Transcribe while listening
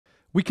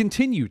We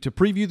continue to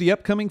preview the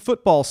upcoming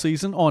football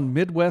season on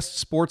Midwest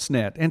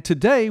Sportsnet, and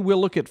today we'll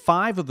look at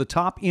 5 of the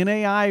top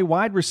NAIA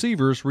wide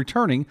receivers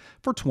returning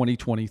for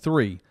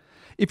 2023.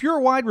 If you're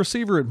a wide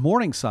receiver at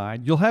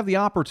Morningside, you'll have the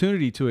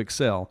opportunity to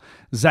excel.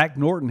 Zach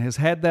Norton has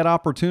had that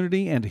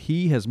opportunity, and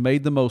he has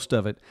made the most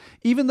of it.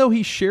 Even though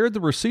he shared the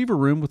receiver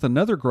room with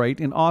another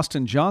great in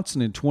Austin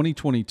Johnson in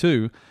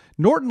 2022,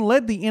 Norton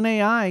led the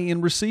NAIA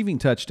in receiving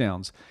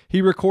touchdowns.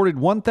 He recorded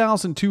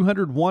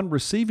 1,201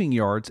 receiving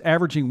yards,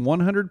 averaging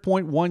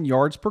 100.1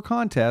 yards per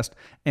contest,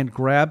 and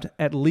grabbed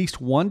at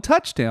least one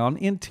touchdown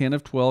in 10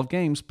 of 12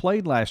 games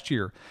played last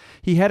year.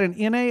 He had an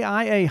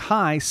NAIA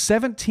high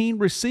 17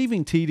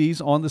 receiving TDs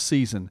on the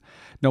season.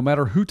 No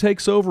matter who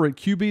takes over at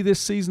QB this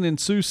season in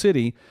Sioux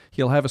City,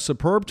 he'll have a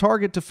superb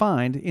target to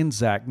find in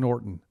Zach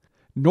Norton.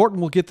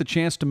 Norton will get the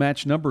chance to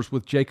match numbers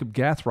with Jacob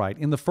Gathright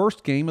in the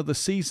first game of the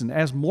season,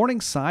 as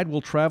Morningside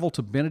will travel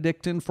to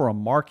Benedictine for a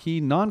marquee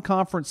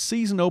non-conference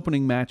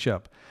season-opening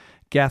matchup.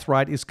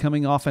 Gathright is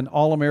coming off an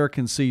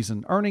All-American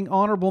season, earning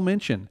honorable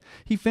mention.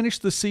 He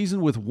finished the season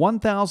with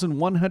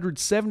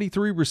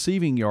 1,173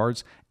 receiving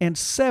yards and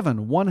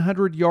 7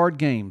 100-yard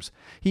games.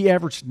 He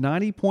averaged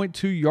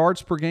 90.2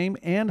 yards per game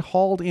and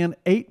hauled in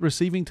 8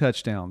 receiving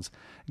touchdowns.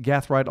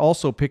 Gathright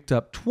also picked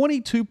up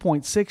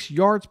 22.6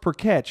 yards per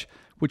catch,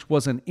 which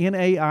was an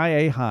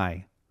NAIA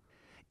high.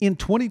 In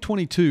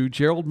 2022,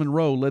 Gerald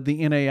Monroe led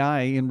the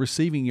NAIA in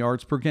receiving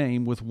yards per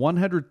game with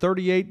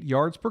 138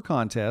 yards per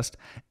contest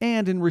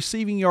and in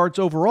receiving yards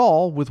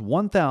overall with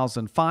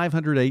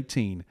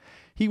 1,518.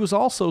 He was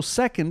also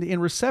second in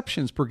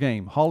receptions per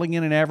game, hauling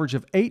in an average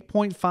of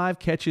 8.5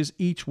 catches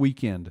each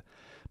weekend.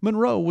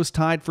 Monroe was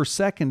tied for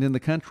second in the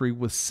country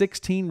with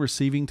 16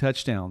 receiving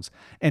touchdowns,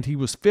 and he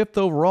was 5th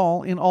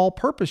overall in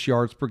all-purpose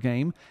yards per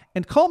game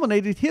and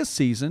culminated his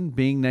season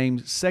being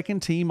named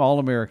second-team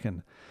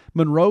All-American.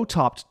 Monroe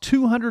topped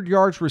 200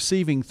 yards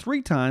receiving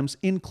 3 times,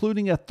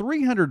 including a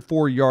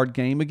 304-yard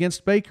game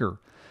against Baker.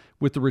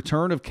 With the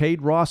return of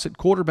Cade Ross at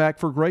quarterback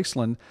for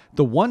Graceland,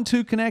 the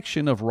 1-2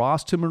 connection of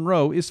Ross to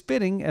Monroe is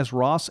fitting as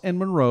Ross and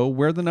Monroe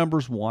wear the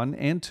numbers 1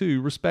 and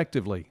 2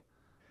 respectively.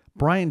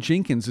 Brian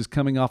Jenkins is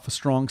coming off a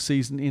strong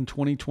season in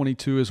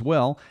 2022 as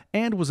well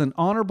and was an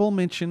honorable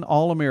mention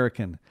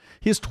All-American.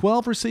 His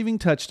 12 receiving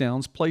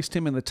touchdowns placed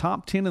him in the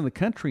top 10 in the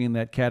country in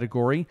that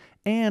category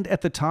and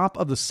at the top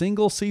of the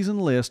single-season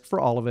list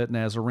for Olivet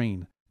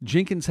Nazarene.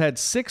 Jenkins had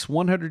 6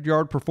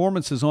 100-yard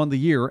performances on the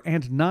year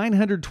and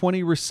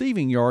 920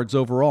 receiving yards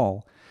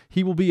overall.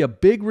 He will be a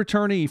big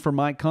returnee for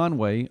Mike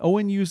Conway,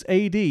 ONU's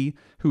AD,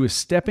 who is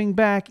stepping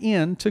back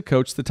in to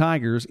coach the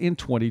Tigers in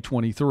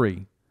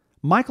 2023.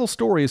 Michael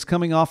Storey is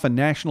coming off a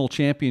national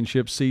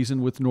championship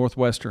season with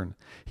Northwestern.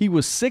 He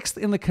was 6th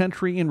in the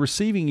country in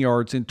receiving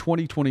yards in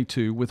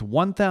 2022 with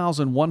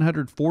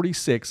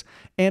 1,146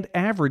 and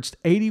averaged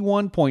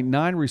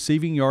 81.9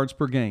 receiving yards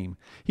per game.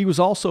 He was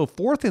also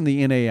 4th in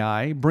the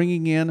NAIA,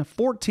 bringing in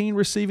 14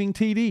 receiving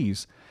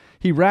TDs.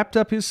 He wrapped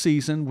up his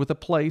season with a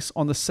place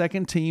on the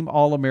second-team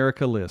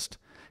All-America list.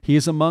 He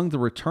is among the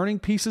returning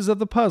pieces of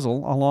the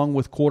puzzle, along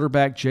with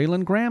quarterback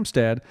Jalen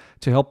Gramstad,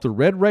 to help the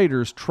Red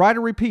Raiders try to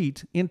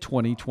repeat in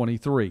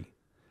 2023.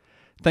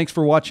 Thanks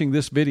for watching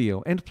this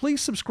video, and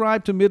please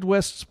subscribe to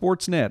Midwest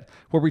Sportsnet,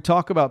 where we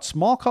talk about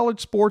small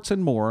college sports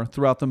and more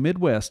throughout the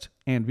Midwest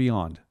and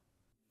beyond.